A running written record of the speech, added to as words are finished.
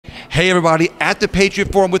Hey, everybody, at the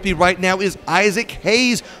Patriot Forum with me right now is Issac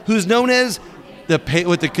Hayes, who's known as the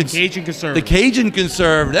Cajun Conservative. The Cajun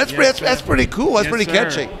Conservative. That's pretty cool. That's pretty sir.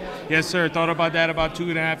 catchy. Yes, sir. Thought about that about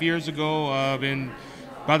 2.5 years ago. Been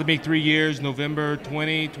about to make 3 years. November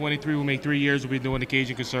 2023 will make 3 years. We'll be doing the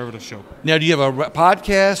Cajun Conservative Show. Now, do you have a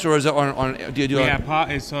podcast, or is it on do you do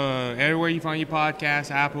it's everywhere you find your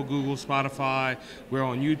podcast, Apple, Google, Spotify. We're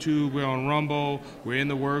on YouTube. We're on Rumble. We're in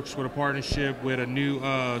the works with a partnership with a new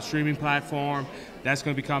streaming platform. That's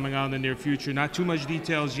going to be coming out in the near future. Not too much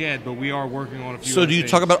details yet, but we are working on a few. So do you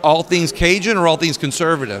talk about all things Cajun or all things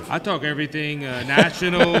conservative? I talk everything,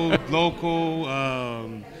 national, local,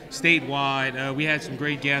 statewide. We had some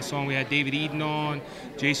great guests on. We had David Eden on,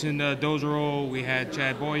 Jason Dozero. We had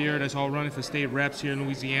Chad Boyer. That's all running for state reps here in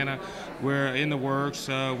Louisiana. We're in the works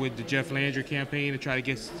with the Jeff Landry campaign to try to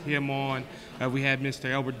get him on. We had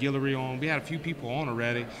Mr. Albert Guillory on. We had a few people on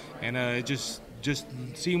already, and just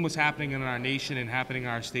seeing what's happening in our nation and happening in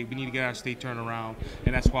our state. We need to get our state turned around,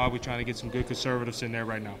 and that's why we're trying to get some good conservatives in there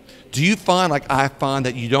right now. Do you find, like I find,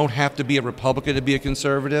 that you don't have to be a Republican to be a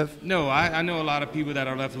conservative? No, I know a lot of people that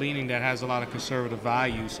are left-leaning that has a lot of conservative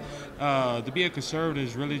values. To be a conservative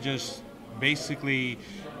is really just basically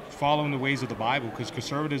following the ways of the Bible, because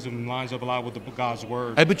conservatism lines up a lot with God's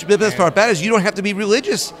word. But the best part about it is you don't have to be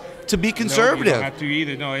religious to be conservative. No, you don't have to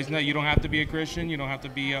either. No, it's not. You don't have to be a Christian. You don't have to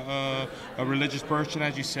be a religious person,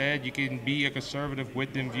 as you said. You can be a conservative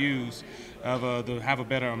with them views of to have a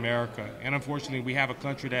better America. And unfortunately, we have a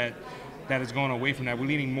country that is going away from that. We're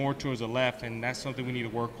leaning more towards the left, and that's something we need to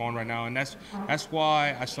work on right now. And that's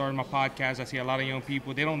why I started my podcast. I see a lot of young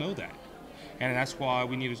people, they don't know that. And that's why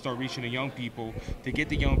we need to start reaching the young people to get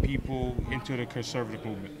the young people into the conservative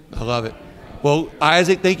movement. I love it. Well,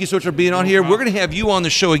 Issac, thank you so much for being on here. We're going to have you on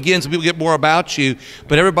the show again so people get more about you.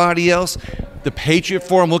 But everybody else, the Patriot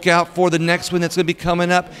Forum, look out for the next one that's going to be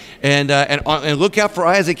coming up. And look out for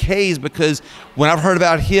Issac Hayes, because when I've heard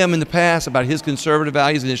about him in the past, about his conservative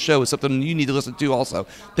values in his show, it's something you need to listen to also.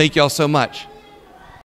 Thank you all so much.